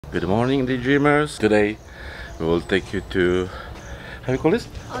Good morning, the dreamers. Today we will take you to, how do you call this?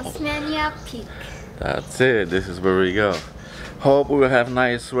 Osmena Peak. That's it, this is where we go. Hope we will have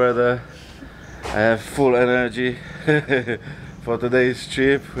nice weather. I have full energy for today's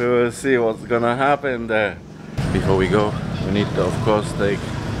trip. We will see what's gonna happen there. Before we go, we need to of course take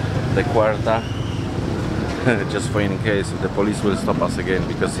the Quarta. Just for in case the police will stop us again,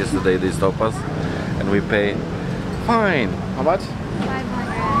 because yesterday they stopped us and we pay fine. How much?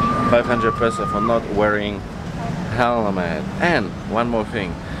 500 peso for not wearing helmet. And one more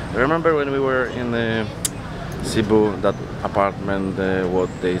thing, remember when we were in Cebu, that apartment, what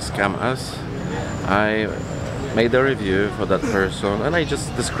they scam us? I made a review for that person and I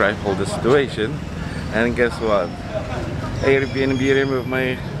just described all the situation, and guess what? Airbnb removed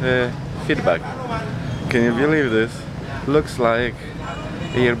my feedback. Can you believe this? Looks like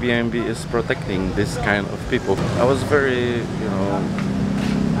Airbnb is protecting this kind of people. I was very,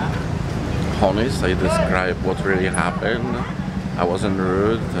 honest. I described what really happened. I wasn't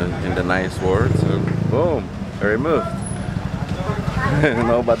rude and in the nice words, and boom, removed.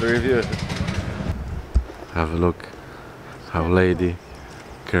 No bad review. Have a look, how lady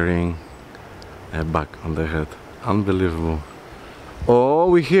carrying a bag on the head. Unbelievable. Oh,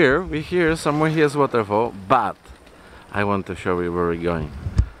 we hear somewhere here's waterfall, but I want to show you where we're going.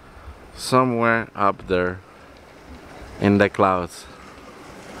 Somewhere up there in the clouds.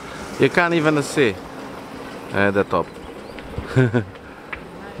 You can't even see the top.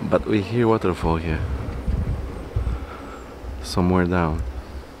 But we hear waterfall here. Somewhere down.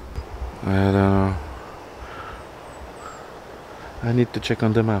 I don't know. I need to check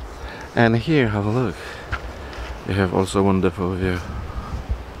on the map. And here, have a look. You have also wonderful view.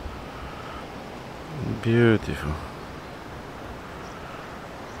 Beautiful.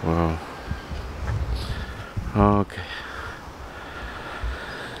 Wow. Okay.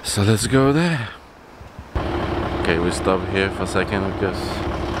 So let's go there. Okay, we stop here for a second because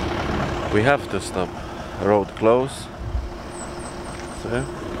we have to stop. Road closed. So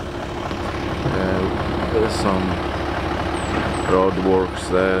there's some road works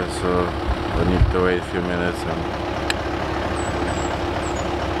there, so we need to wait a few minutes.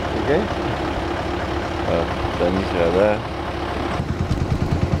 Okay. Then he's there.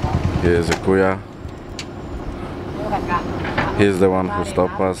 Here's a kuya. He's the one who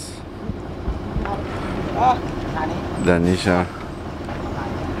stopped us. Danisha.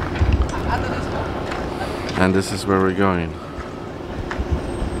 And this is where we're going.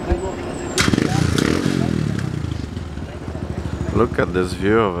 Look at this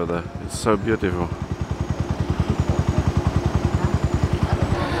view over there. It's so beautiful.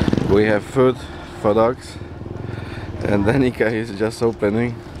 We have food for dogs. And Danica is just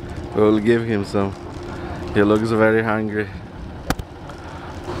opening. We'll give him some. He looks very hungry.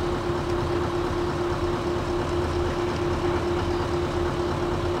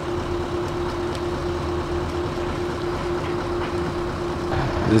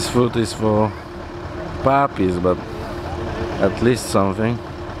 This food is for puppies, but at least something.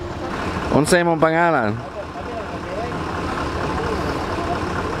 Unsa imong pangalan?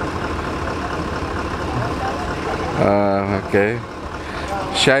 Okay.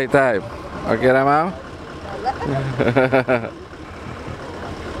 Shy type. Okay, Ramao?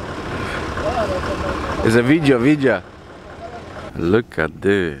 It's a video. Look at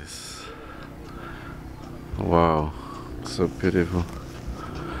this. Wow, so beautiful.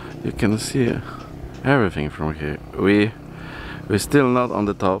 You can see everything from here. We're still not on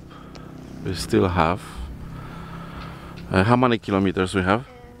the top. We still have. How many kilometers we have?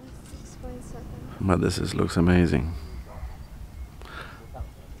 6.7. But this looks amazing.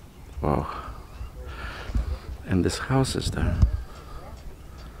 Wow. And this house is there.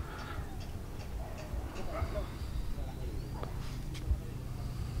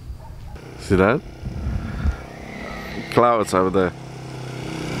 See that? Clouds out there.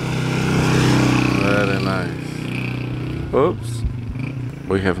 Very nice. Oops.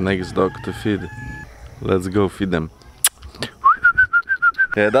 We have next dog to feed. Let's go feed them.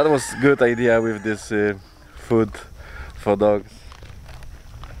 Yeah, that was good idea with this food for dogs.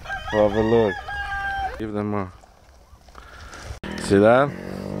 Have a look. Give them more. See that?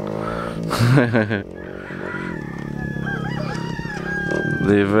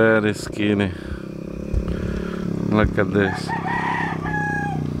 They're very skinny. Look at this.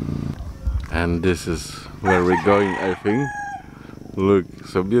 And this is where we're going, I think. Look,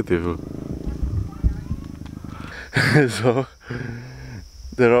 so beautiful. So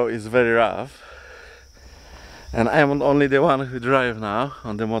the road is very rough, and I'm only the one who drive now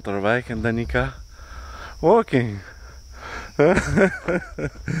on the motorbike, and Danica walking.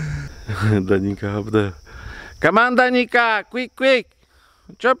 Danica up there. Come on, Danica! Quick, quick!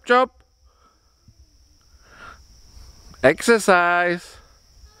 Chop, chop! Exercise!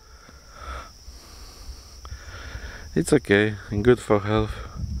 It's okay, and good for health.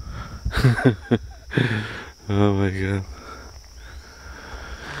 Oh my god.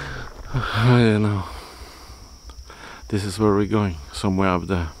 I don't know. This is where we're going, somewhere up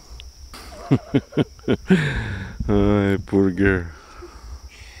there. Oh, poor girl.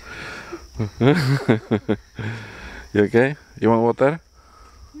 You okay? You want water?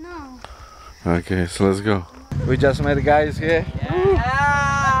 No. Okay, so let's go. We just met guys here.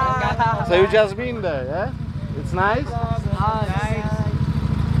 Yeah. So you just been there, yeah? It's nice? Nice.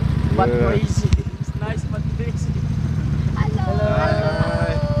 But Yeah. crazy. It's nice but crazy. Hello.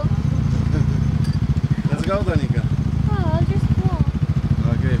 Hello. Let's go, Danica. Oh, I'll just walk.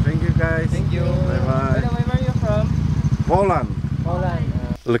 Okay, thank you guys. Thank you. Bye bye. By the way, where are you from? Poland. Poland.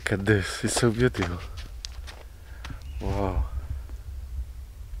 Look at this, it's so beautiful. Wow.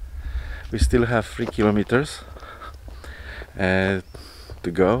 We still have 3 kilometers to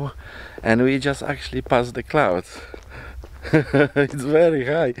go, and we just actually passed the clouds. It's very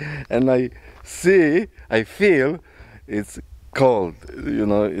high, and I feel it's cold, you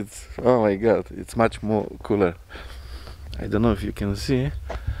know, it's, oh my god, it's much more cooler. I don't know if you can see,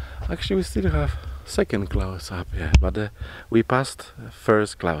 actually we still have second clouds up here, but we passed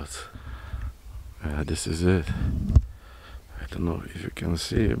first clouds. This is it. I don't know if you can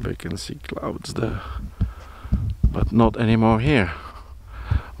see, but I can see clouds there, but not anymore here.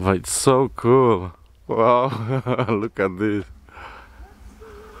 But it's so cool. Wow. Look at this.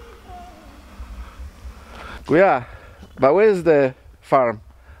 Yeah, but where's the farm?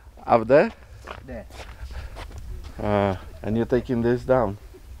 Up there? There. And you're taking this down.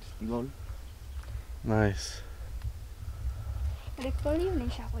 Go. Nice. Recording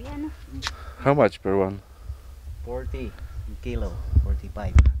siya, kuya, no? How much per one? 40 kilo.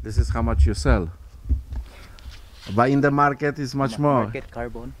 45. This is how much you sell. But in the market is much more. Market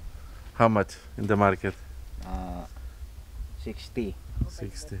carbon. How much in the market? 60.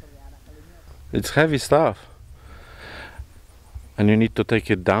 60. It's heavy stuff. And you need to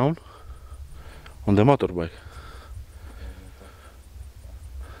take it down on the motorbike.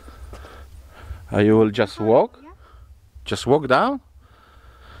 You will just walk? Just walk down?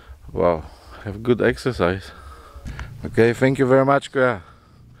 Wow, have good exercise. Okay, thank you very much, Kuya.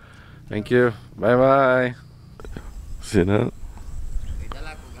 Thank you. Bye bye. See that?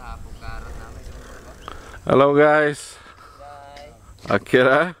 Hello guys.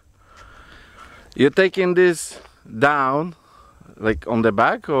 Akira. You taking this down like on the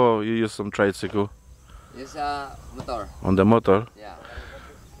back, or you use some tricycle? Yes, motor. On the motor? Yeah.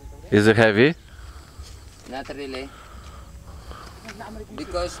 Is it heavy? Not really.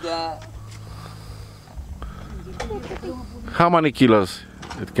 Because the How many kilos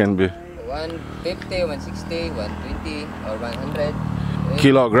it can be? 150, 160, 120 or 100.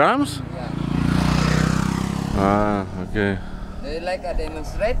 Kilograms? Yeah. Ah, okay. Do you like a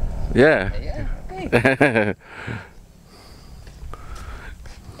demonstrate? Yeah. Yeah. Okay.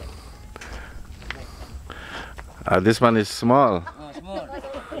 This one is small. Oh, small.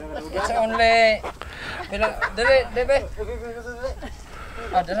 It's only. Dere. Dere.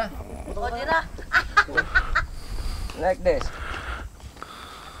 Like this.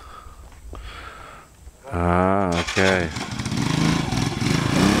 Ah, okay.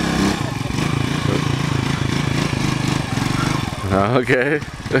 Okay.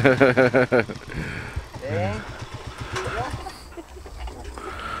 Okay.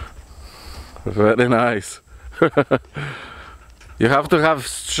 Very nice. You have to have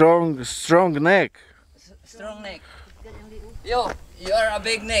strong neck. Strong neck. You are a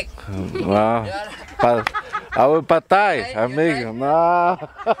big neck. Wow. You are. I will patay. I'm big. No.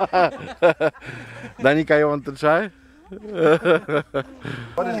 Danica, you want to try?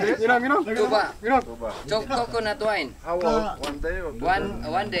 What is this? Tuba. Coconut wine. How old? 1 day or 2 days?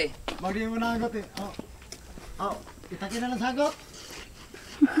 One day. Magdi mo na agot eh. Oh. Itaki na lang sagot.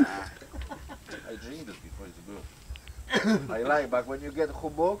 I drink it before it's good. I like, but when you get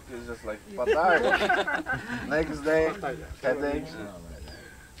hubok, it's just like patay. Next day, headaches.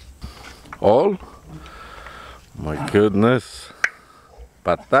 All? My goodness.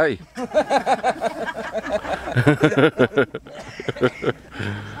 Patay.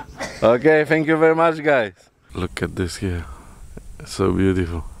 Okay, thank you very much, guys. Look at this here. It's so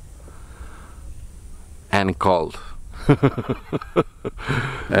beautiful. And cold.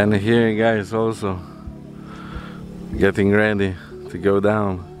 And here, guys, also getting ready to go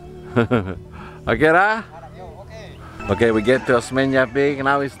down. Akira? Okay, we get to Osmena Peak.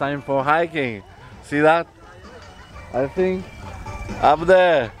 Now it's time for hiking. See that? I think up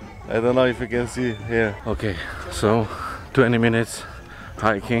there. I don't know if you can see here. Okay, so 20 minutes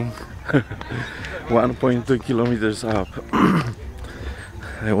hiking. 1.2 kilometers up.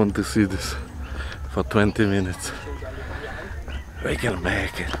 I want to see this for 20 minutes. We can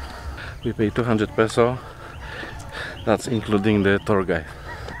make it. We pay 200 peso. That's including the tour guide.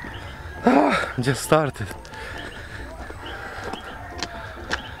 Just started.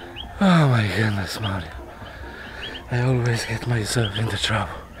 Oh my goodness, Mario. I always get myself into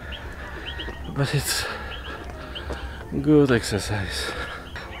trouble. But it's good exercise.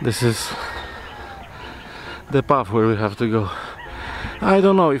 This is the path where we have to go. I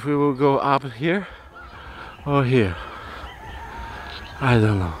don't know if we will go up here or here. I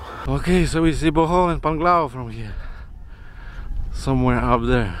don't know. Okay, so we see Bohol and Panglao from here. Somewhere up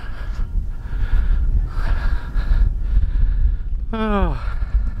there. Oh,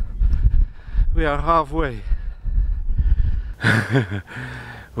 we are halfway.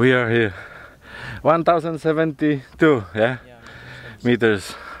 We are here. 1072, yeah?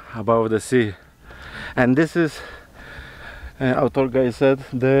 Meters above the sea. And this is, our tour guide said,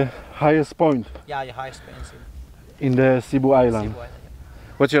 the highest point. Yeah, the highest point in the Cebu Island. Cebu.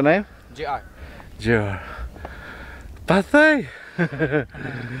 What's your name? JR. JR. Tatay!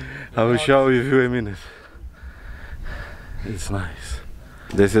 I will show you in a minute. It's nice.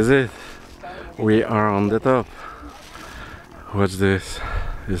 This is it. We are on the top. Watch this.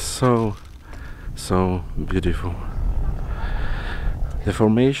 It's so beautiful. The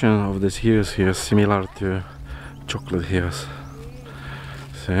formation of these hills here is similar to chocolate hills.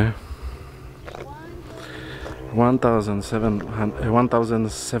 See?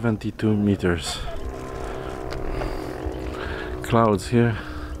 1072 meters. Clouds here,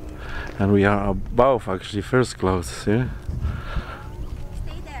 and we are above actually first clouds. See?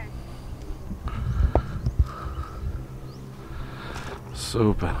 Stay there.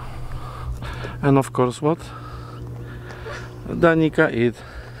 Super. And of course, what? Danica eat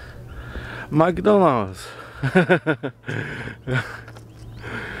McDonald's.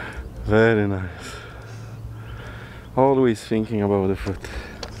 Very nice. Always thinking about the food.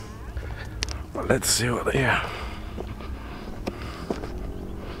 But let's see what they are.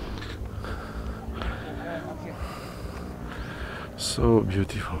 So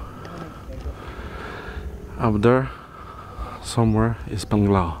beautiful. Up there, somewhere, is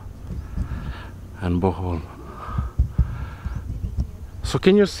Panglao and Bohol. So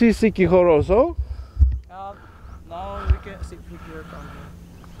can you see Siquijor also? Now we can see here from here.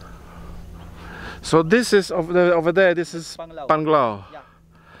 So this is over there. This is Panglao. Panglao. Yeah.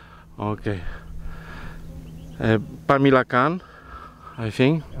 Okay. Pamilacan, I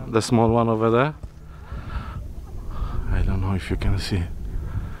think, the small one over there. I don't know if you can see.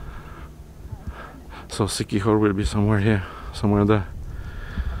 So Siquijor will be somewhere here, somewhere there.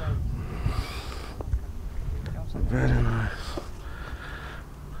 Very nice.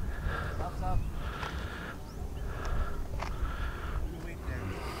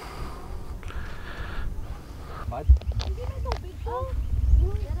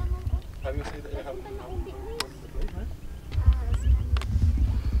 Have you seen that?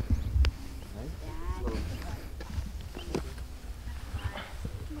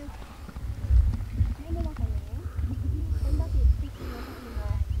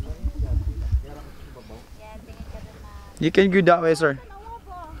 You can go that way, sir.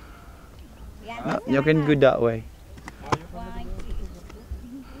 You can go that way.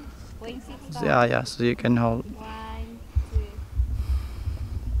 Yeah, so you can hold.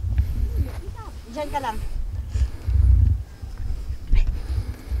 Diyan ka lang.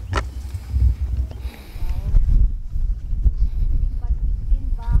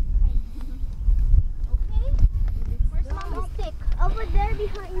 Over there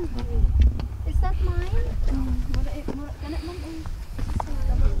behind you. Is that mine?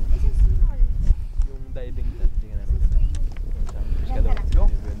 This is yours. Yung diving tent, tingnan natin. Yung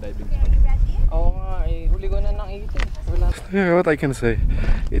diving Are you ready? Oo nga, huli ko na ng 80. Wala. Yeah, what I can say,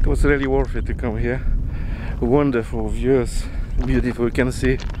 it was really worth it to come here. Wonderful views, beautiful. You can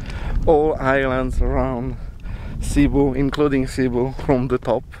see all islands around Cebu, including Cebu from the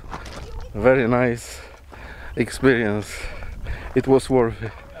top. Very nice experience. It was worth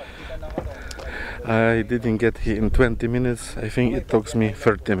it. I didn't get here in 20 minutes. I think it took me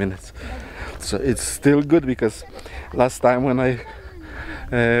 30 minutes. So it's still good because last time when I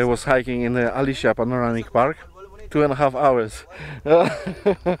was hiking in the Alicia Panoramic Park, 2.5 hours.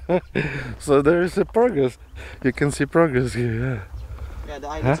 So there is a progress. You can see progress here. Yeah, the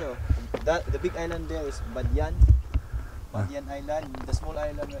island. So the big island there is Badyan. Banyan Island, the small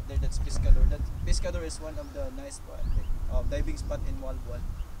island right there, that's Pescador. That Pescador is one of the nice spot, diving spot in Moalboal.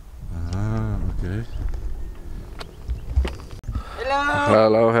 Ah, okay.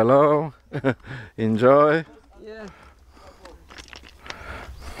 Hello. Hello. Enjoy. Yeah.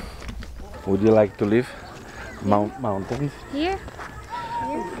 Would you like to live mountains? Here?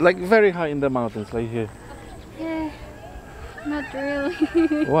 Like very high in the mountains, like here. Yeah. Not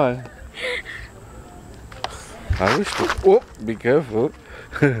really. Why? I wish to. Oh, be careful.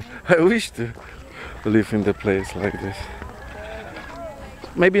 I wish to live in the place like this.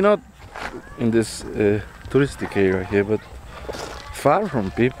 Maybe not in this touristic area here, but far from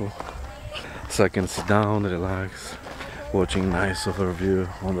people. So I can sit down, relax, watching nice overview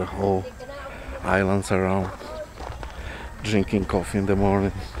on the whole islands around, drinking coffee in the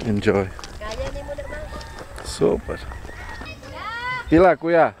morning, enjoy. Super. Pila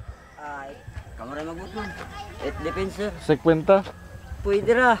kuya? Ay, kamu rin magbutong. It depends sir. 50?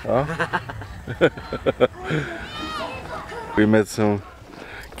 Pwede ra. Oh. We met some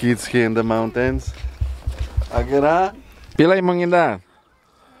kids here in the mountains. Agera? Pila imong edad?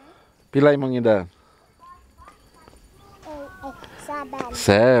 Pila imong edad?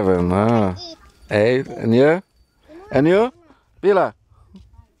 7. Ah. 8. And you? And you? Pila?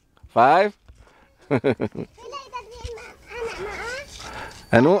 5?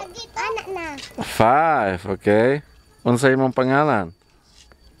 Ano? 5, okay. Unsa imong pangalan?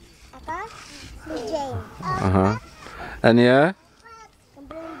 Uh-huh. And you?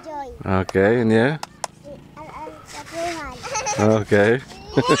 Okay, and you? Okay.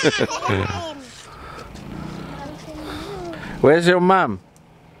 Where's your mom?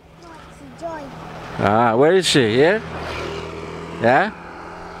 Ah, where is she? Here? Yeah?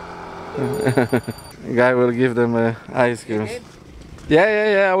 Guy will give them ice cream.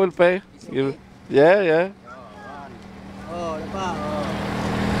 Yeah, I will pay. Yeah. Oh, diba?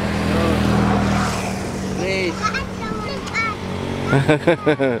 Please.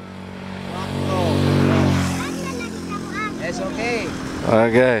 It's okay.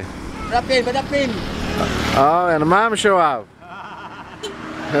 Okay. Badapin. Oh, and mom show up.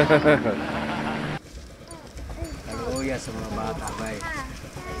 Kaluya sa mga bata, bay.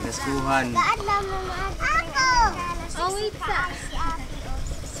 Naskuhan. Oh, wait sa.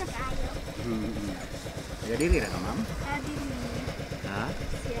 Diri ra ka, ma'am? Ha?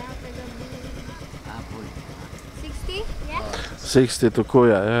 Apple. 60? Yeah. 60 to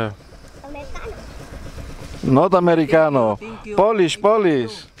kuya, yeah. Not Americano. Thank you. Polish.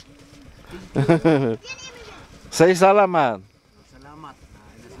 Say salamat. Salamat.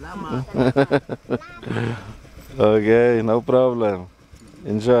 Salamat. Okay, no problem.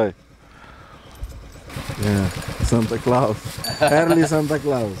 Enjoy. Yeah, Santa Claus. Early Santa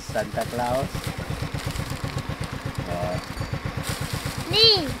Claus. Santa Claus.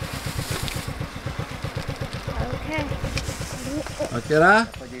 Me. Okay. Okay ra?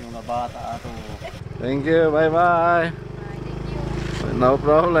 Pwede yung mga bata ato. Thank you. Bye. No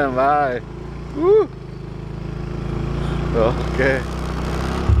problem. Bye. Woo. Okay.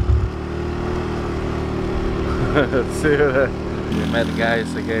 See you there. We met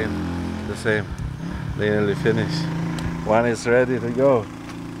guys again. The same. They nearly finished. One is ready to go.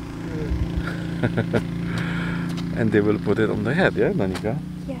 And they will put it on the head, yeah, Danica?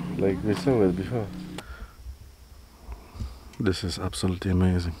 Yeah. Like we saw it before. This is absolutely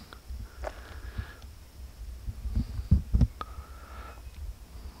amazing.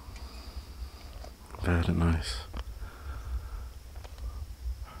 Very nice.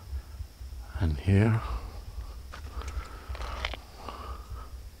 And here,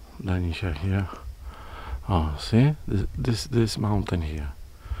 Danisha here. Oh, see this mountain here.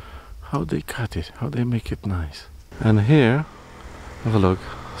 How they cut it, how they make it nice. And here, have a look.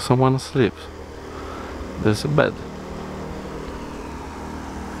 Someone sleeps. There's a bed.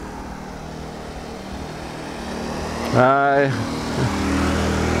 Hi.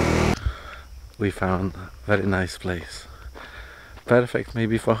 We found a very nice place. Perfect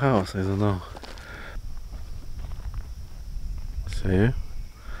maybe for house, I don't know. See?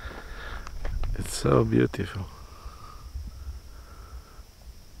 It's so beautiful.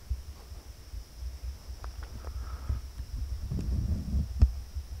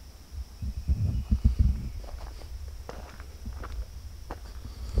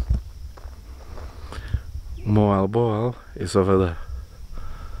 Moalboal is over there.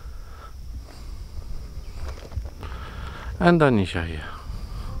 And Danisha here.